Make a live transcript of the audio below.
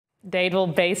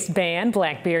Dadeville-based band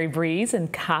Blackberry Breeze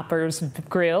and Copper's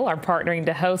Grill are partnering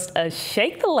to host a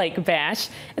Shake the Lake Bash.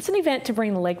 It's an event to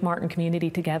bring the Lake Martin community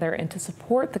together and to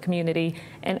support the community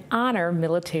and honor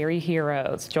military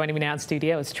heroes. Joining me now in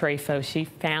studio is Trey Foshee,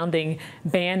 founding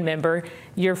band member.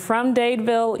 You're from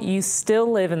Dadeville, you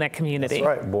still live in that community. That's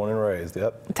right, born and raised,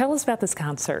 yep. Tell us about this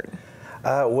concert.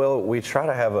 Well, we try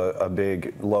to have a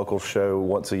big local show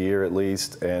once a year at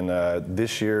least, and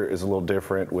this year is a little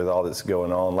different with all that's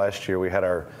going on. Last year we had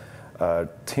our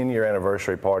 10-year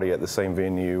anniversary party at the same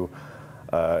venue.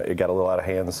 It got a little out of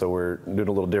hand, so we're doing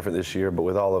a little different this year, but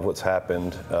with all of what's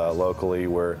happened locally,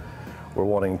 we're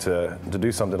wanting to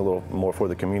do something a little more for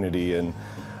the community and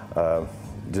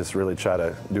just really try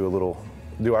to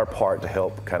do our part to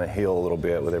help kind of heal a little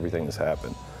bit with everything that's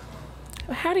happened.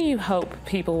 How do you hope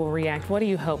people will react? What do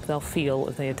you hope they'll feel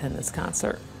if they attend this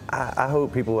concert? I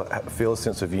hope people feel a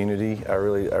sense of unity. I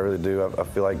really do. I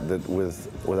feel like that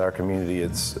with our community,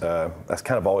 it's that's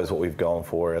kind of always what we've gone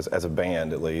for as a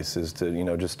band, at least, is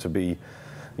to just to be,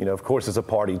 of course it's a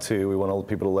party too. We want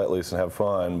people to let loose and have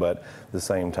fun, but at the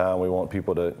same time we want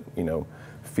people to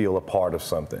feel a part of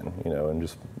something, and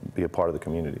just be a part of the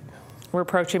community. We're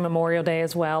approaching Memorial Day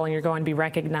as well, and you're going to be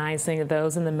recognizing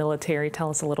those in the military. Tell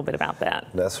us a little bit about that.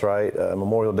 That's right.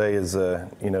 Memorial Day is,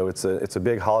 it's a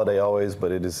big holiday always,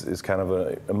 but it is kind of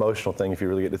an emotional thing if you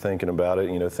really get to thinking about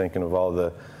it. Thinking of all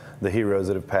the heroes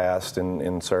that have passed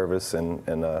in service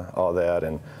and all that,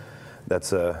 and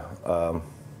that's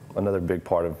another big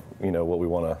part of what we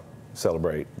want to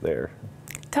celebrate there.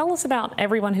 Tell us about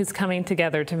everyone who's coming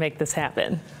together to make this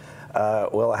happen.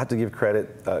 Well, I have to give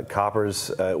credit.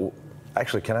 Coppers.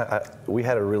 Actually, we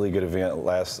had a really good event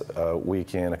last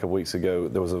weekend, a couple weeks ago.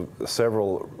 There was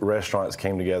several restaurants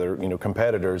came together,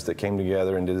 competitors that came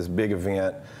together and did this big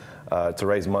event to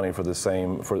raise money for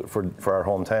for our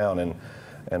hometown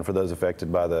and for those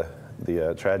affected by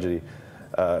the tragedy.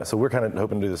 So we're kind of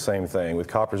hoping to do the same thing with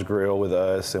Copper's Grill with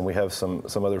us, and we have some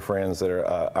other friends that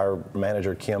are our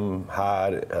manager Kim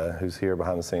Hyde, who's here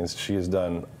behind the scenes. She has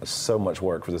done so much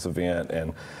work for this event,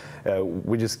 and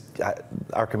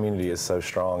our community is so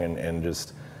strong and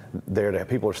just there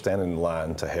people are standing in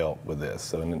line to help with this.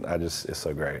 So it's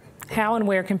so great. How and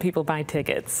where can people buy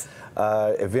tickets?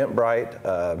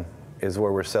 Eventbrite is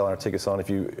where we're selling our tickets on. If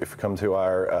you come to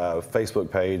our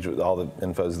Facebook page, all the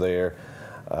info's there.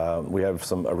 We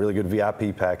have a really good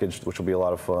VIP package, which will be a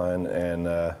lot of fun,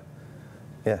 and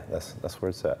yeah, that's where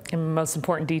it's at. And most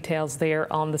important details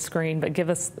there on the screen, but give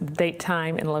us date,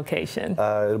 time, and location.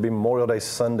 It'll be Memorial Day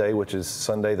Sunday, which is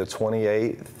Sunday the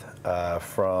 28th.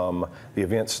 The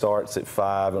event starts at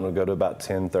 5 and it'll go to about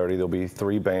 10:30. There'll be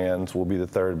 3 bands. We'll be the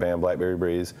 3rd band, Blackberry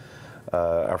Breeze.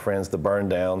 Our friends, the Burn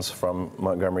Downs from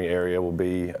Montgomery area, will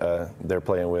be there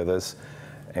playing with us.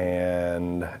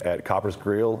 And at Copper's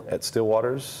Grill at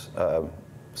Stillwater's,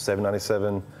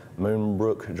 797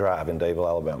 Moonbrook Drive in Dadeville,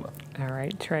 Alabama. All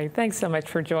right, Trey, thanks so much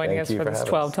for joining us for this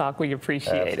 12 Talk. We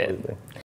appreciate it.